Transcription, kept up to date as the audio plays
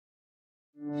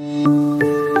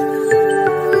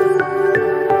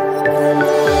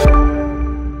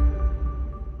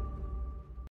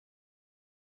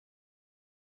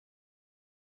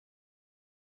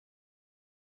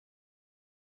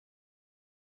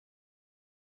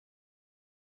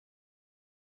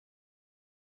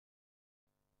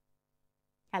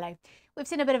Hello. We've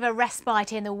seen a bit of a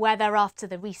respite in the weather after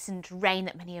the recent rain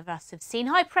that many of us have seen.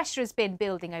 High pressure has been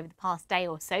building over the past day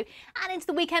or so, and into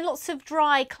the weekend lots of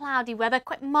dry, cloudy weather,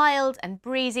 quite mild and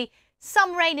breezy.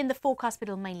 Some rain in the forecast, but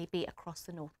it'll mainly be across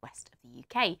the northwest of the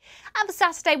UK. And for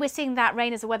Saturday, we're seeing that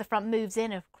rain as the weather front moves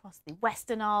in across the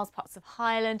Western Isles, parts of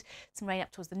Highland, some rain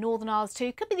up towards the Northern Isles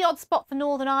too. Could be the odd spot for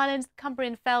Northern Ireland,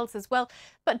 Cumbrian Fells as well,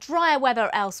 but drier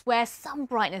weather elsewhere, some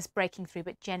brightness breaking through,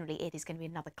 but generally it is going to be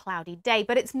another cloudy day.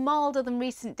 But it's milder than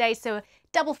recent days, so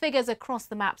double figures across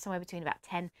the map, somewhere between about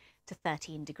 10 to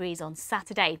 13 degrees on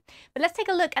Saturday. But let's take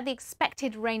a look at the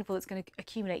expected rainfall that's going to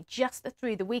accumulate just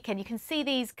through the weekend. You can see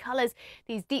these colours,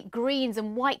 these deep greens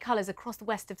and white colours across the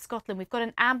west of Scotland. We've got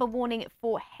an amber warning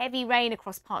for heavy rain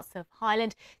across parts of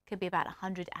Highland. Could be about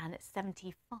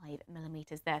 175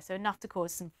 millimetres there, so enough to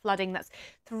cause some flooding. That's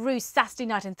through Saturday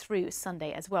night and through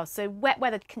Sunday as well. So wet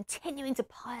weather continuing to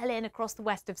pile in across the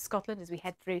west of Scotland as we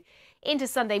head through into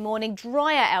Sunday morning.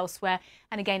 Drier elsewhere,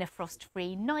 and again a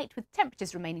frost-free night with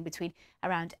temperatures remaining between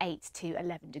around 8 to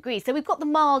 11 degrees. So we've got the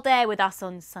mild air with us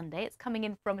on Sunday. It's coming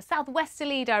in from a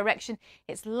southwesterly direction.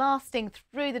 It's lasting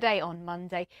through the day on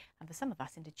Monday, and for some of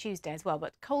us into Tuesday as well.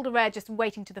 But colder air just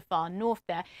waiting to the far north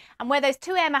there. And where those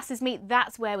two air masses meet,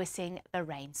 that's where we're seeing the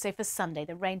rain. So for Sunday,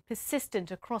 the rain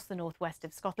persistent across the northwest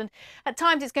of Scotland. At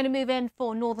times it's going to move in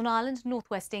for Northern Ireland,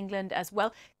 northwest England as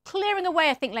well, clearing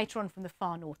away, I think, later on from the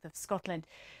far north of Scotland.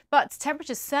 But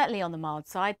temperatures certainly on the mild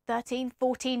side, 13,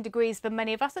 14 degrees for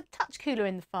many of us, a touch cooler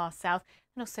in the far south,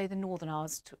 and also the Northern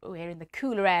Isles. We're in the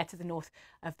cooler air to the north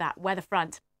of that weather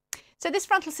front. So this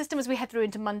frontal system, as we head through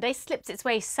into Monday, slips its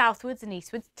way southwards and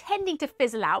eastwards, tending to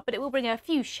fizzle out, but it will bring a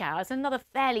few showers. Another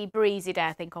fairly breezy day,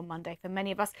 I think, on Monday for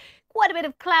many of us. Quite a bit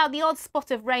of cloud, the odd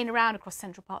spot of rain around across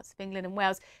central parts of England and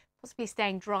Wales, possibly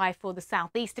staying dry for the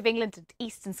southeast of England, and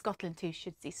eastern Scotland too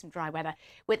should see some dry weather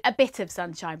with a bit of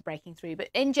sunshine breaking through. But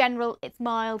in general, it's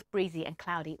mild, breezy and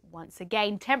cloudy once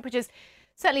again. Temperatures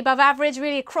certainly above average,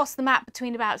 really across the map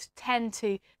between about 10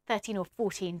 to 13 or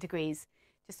 14 degrees.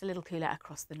 Just a little cooler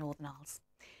across the Northern Isles.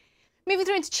 Moving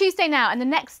through into Tuesday now, and the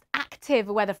next active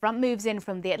weather front moves in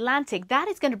from the Atlantic. That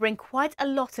is going to bring quite a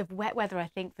lot of wet weather, I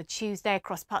think, for Tuesday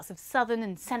across parts of southern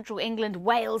and central England,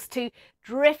 Wales too,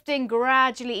 drifting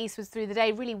gradually eastwards through the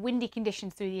day. Really windy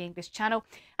conditions through the English Channel.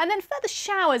 And then further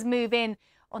showers move in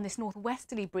on this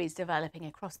northwesterly breeze developing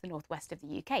across the northwest of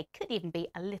the UK. Could even be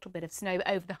a little bit of snow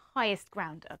over the highest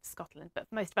ground of Scotland, but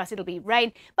for most of us it'll be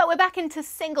rain. But we're back into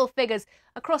single figures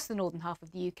across the northern half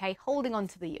of the UK, holding on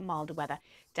to the milder weather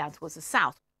down towards the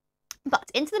south.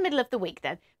 But into the middle of the week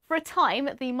then, for a time,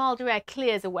 the milder air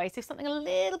clears away, so something a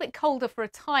little bit colder for a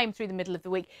time through the middle of the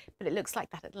week, but it looks like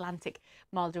that Atlantic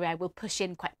milder air will push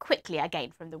in quite quickly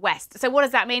again from the west. So what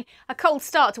does that mean? A cold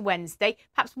start to Wednesday,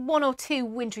 perhaps 1 or 2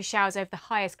 wintry showers over the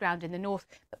highest ground in the north,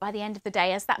 but by the end of the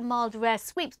day, as that milder air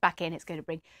sweeps back in, it's going to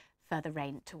bring further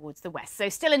rain towards the west. So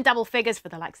still in double figures for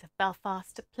the likes of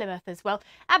Belfast, Plymouth as well.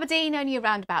 Aberdeen only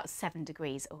around about 7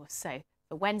 degrees or so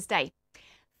for Wednesday.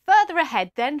 Further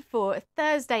ahead then, for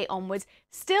Thursday onwards,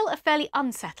 still a fairly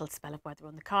unsettled spell of weather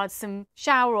on the cards. Some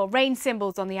shower or rain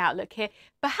symbols on the outlook here.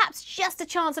 Perhaps just a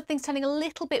chance of things turning a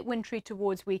little bit wintry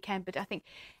towards weekend, but I think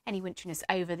any wintriness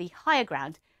over the higher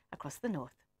ground across the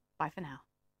north. Bye for now.